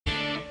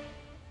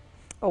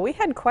Well, we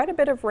had quite a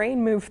bit of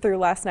rain move through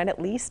last night, at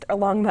least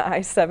along the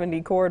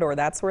I-70 corridor.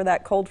 That's where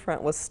that cold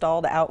front was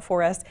stalled out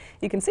for us.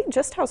 You can see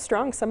just how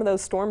strong some of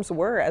those storms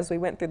were as we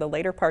went through the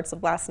later parts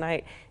of last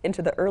night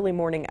into the early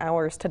morning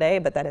hours today,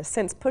 but that has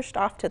since pushed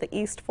off to the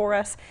east for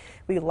us.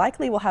 We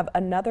likely will have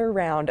another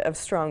round of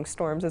strong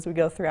storms as we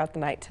go throughout the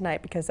night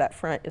tonight because that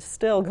front is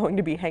still going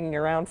to be hanging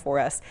around for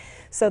us.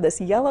 So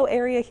this yellow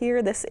area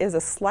here, this is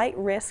a slight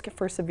risk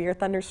for severe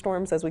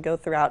thunderstorms as we go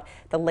throughout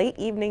the late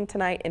evening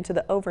tonight into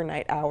the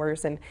overnight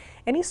hours. And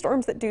any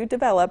storms that do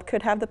develop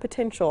could have the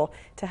potential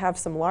to have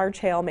some large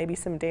hail, maybe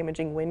some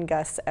damaging wind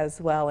gusts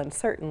as well, and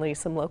certainly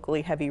some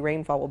locally heavy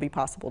rainfall will be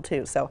possible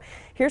too. So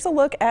here's a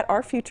look at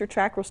our future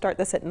track. We'll start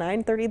this at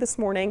 9:30 this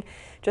morning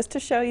just to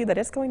show you that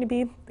it's going to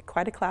be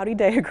quite a cloudy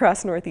day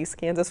across northeast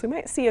Kansas. We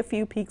might see a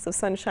few peaks of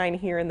sunshine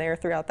here and there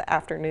throughout the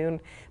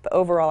afternoon, but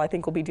overall I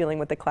think we'll be dealing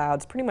with the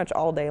clouds pretty much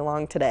all day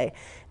long today.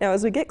 Now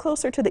as we get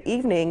closer to the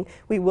evening,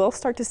 we will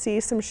start to see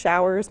some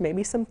showers,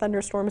 maybe some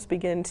thunderstorms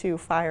begin to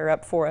fire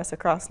up for us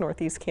across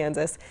northeast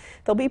Kansas.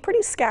 They'll be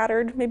pretty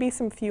scattered, maybe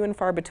some few and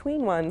far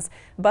between ones,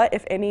 but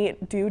if any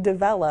do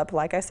develop,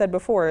 like I said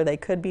before, they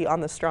could be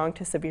on the strong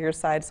to severe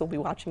side, so we'll be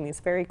watching these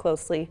very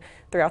closely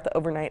throughout the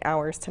overnight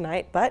hours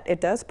tonight. But it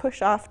does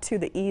push off to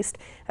the east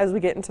as we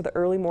get into the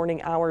early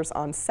morning hours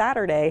on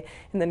Saturday,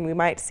 and then we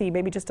might see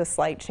maybe just a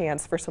slight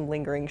chance for some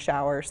lingering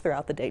showers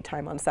throughout the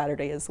daytime on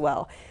Saturday as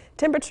well.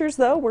 Temperatures,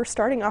 though, we're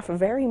starting off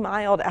very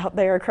mild out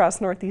there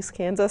across northeast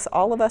Kansas.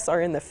 All of us are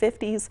in the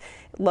 50s,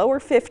 lower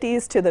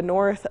 50s to the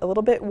north, a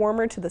little bit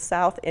warmer to the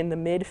south in the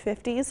mid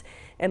 50s,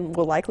 and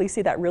we'll likely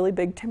see that really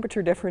big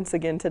temperature difference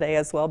again today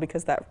as well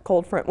because that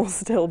cold front will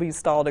still be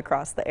stalled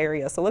across the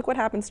area. So look what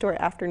happens to our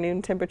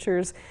afternoon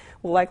temperatures.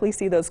 We'll likely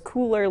see those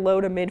cooler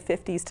low to mid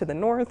 50s to the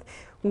north,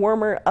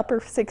 warmer upper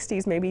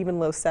 60s, maybe even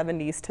low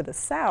 70s to the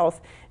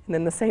south. And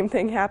then the same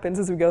thing happens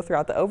as we go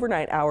throughout the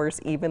overnight hours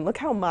even. Look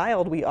how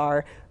mild we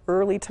are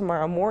early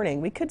tomorrow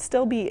morning. We could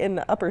still be in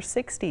the upper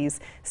 60s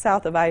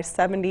south of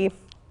I-70.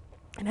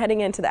 And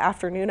heading into the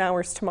afternoon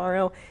hours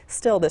tomorrow,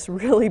 still this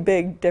really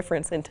big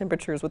difference in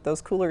temperatures with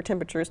those cooler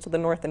temperatures to the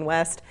north and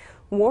west,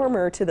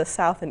 warmer to the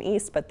south and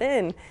east, but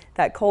then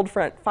that cold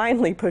front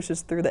finally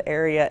pushes through the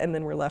area and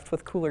then we're left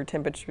with cooler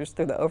temperatures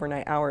through the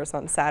overnight hours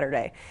on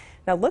Saturday.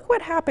 Now look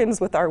what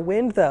happens with our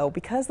wind though.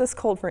 Because this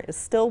cold front is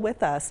still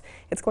with us,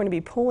 it's going to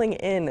be pulling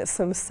in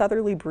some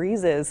southerly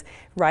breezes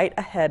right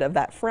ahead of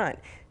that front.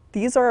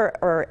 These are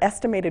our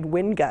estimated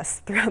wind gusts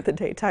throughout the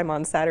daytime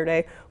on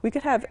Saturday. We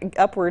could have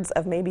upwards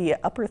of maybe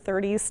upper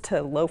 30s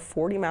to low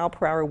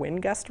 40-mile-per-hour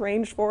wind gust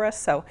range for us.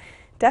 So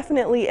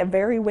definitely a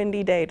very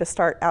windy day to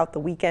start out the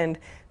weekend.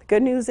 The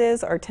good news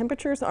is our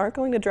temperatures aren't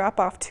going to drop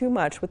off too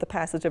much with the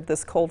passage of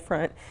this cold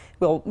front.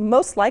 We'll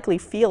most likely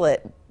feel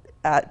it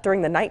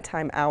during the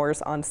nighttime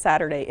hours on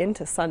Saturday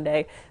into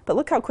Sunday, but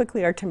look how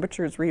quickly our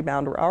temperatures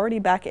rebound. We're already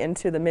back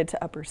into the mid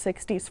to upper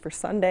 60s for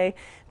Sunday,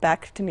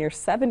 back to near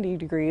 70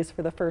 degrees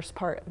for the first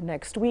part of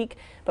next week,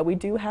 but we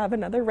do have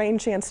another rain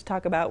chance to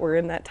talk about. We're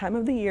in that time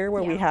of the year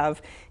where we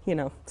have, you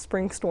know,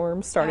 spring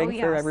storms starting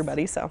for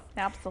everybody, so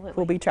absolutely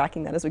we'll be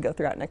tracking that as we go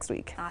throughout next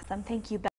week. Awesome. Thank you, Beth.